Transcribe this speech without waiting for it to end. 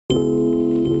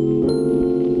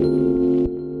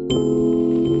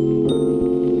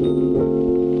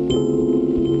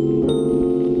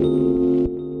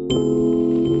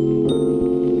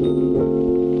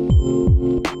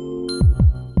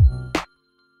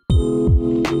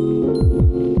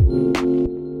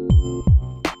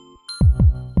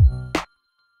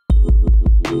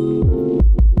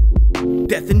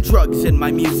Death and drugs in my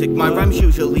music, my rhymes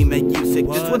usually make music.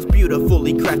 This one's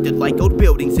beautifully crafted like old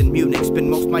buildings in Munich.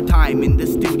 Spend most my time in the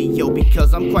studio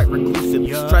because I'm quite reclusive.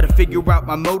 Try to figure out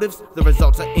my motives, the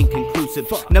results are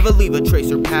inconclusive. Never leave a trace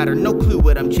or pattern, no clue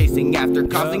what I'm chasing after.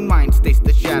 Causing mind states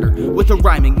to shatter with a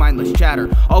rhyming mindless chatter.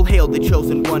 All hail the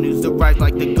chosen one who's arise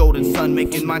like the golden sun,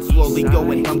 making mine slowly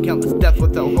going numb. Countless deaths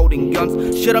without holding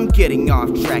guns. Shit, I'm getting off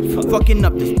track, fucking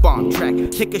up this bomb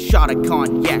track. Take a shot of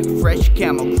cognac, fresh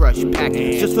Camel Crush pack,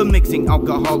 just for mixing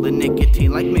alcohol and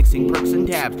nicotine, like mixing perks and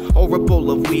dabs, or a bowl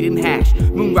of weed and hash.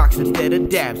 Moon rocks instead of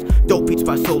dabs. Dope beats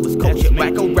by Soulluss, culture,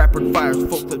 wacko rapper fires,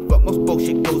 full clip, but most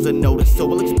bullshit goes unnoticed. So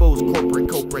we'll expose corporate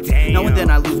culprits. Now and then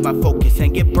I lose my focus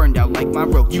and get burned out like my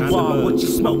roaches. You are what you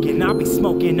smoking, I'll be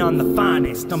smoking on the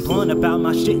finest. I'm blunt about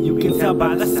my shit, you can tell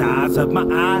by the size of my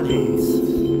eyelids.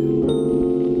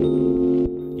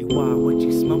 You are what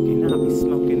you smoking, I'll be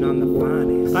smoking on the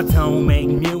finest. I don't make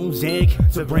music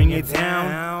to bring it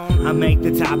down. I make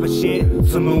the type of shit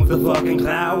to move the fucking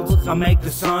clouds. I make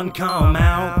the sun come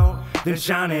out, then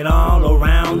shine it all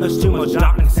around. There's too much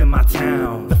darkness in my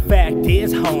town. The fact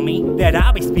is, homie, that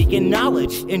I be speaking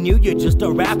knowledge, and you're just a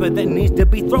rapper that needs to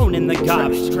be thrown in the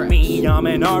garbage. Me, I'm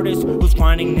an artist who's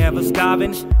grinding, never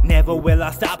starving. Never will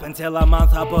I stop until I'm on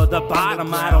top of the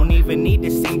bottom. I don't even need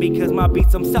to sing because my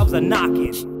beats themselves are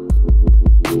knocking.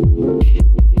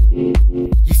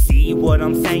 You see what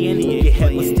I'm saying? Your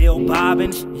head was still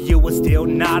bobbing, you were still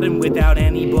nodding without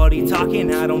anybody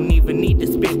talking. I don't even need to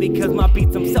spit because my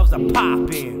beats themselves are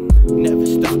popping. Never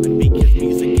stopping because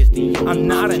music is the only I'm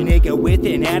not a nigga with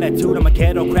an attitude, I'm a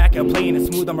ghetto cracker playing it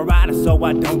smooth. I'm a rider so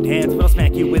I don't dance, but I'll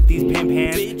smack you with these pimp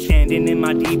hands. Standing in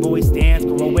my D-boy stance,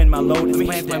 growing my lotus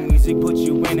plants. My music puts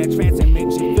you in a trance and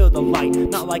makes you feel the light.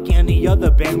 Not like any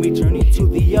other band, we journey to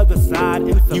the other side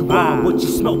and survive. You are what you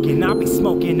smoking, I'll be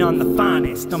smoking on the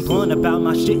finest. I'm blunt about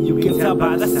my shit, you can tell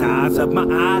by the size of my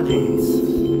eyelids.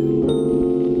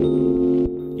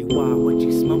 You are what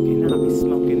you smoking, I'll be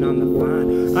smoking on the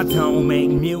finest. I don't make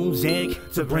music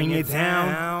to bring it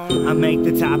down. I make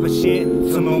the type of shit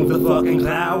to move the fucking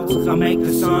clouds. I make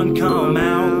the sun come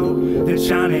out, then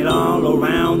shine it all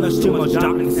around. There's too much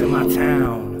darkness in my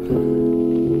town.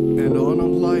 And on a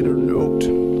lighter note,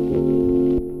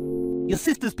 your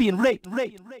sister's being raped.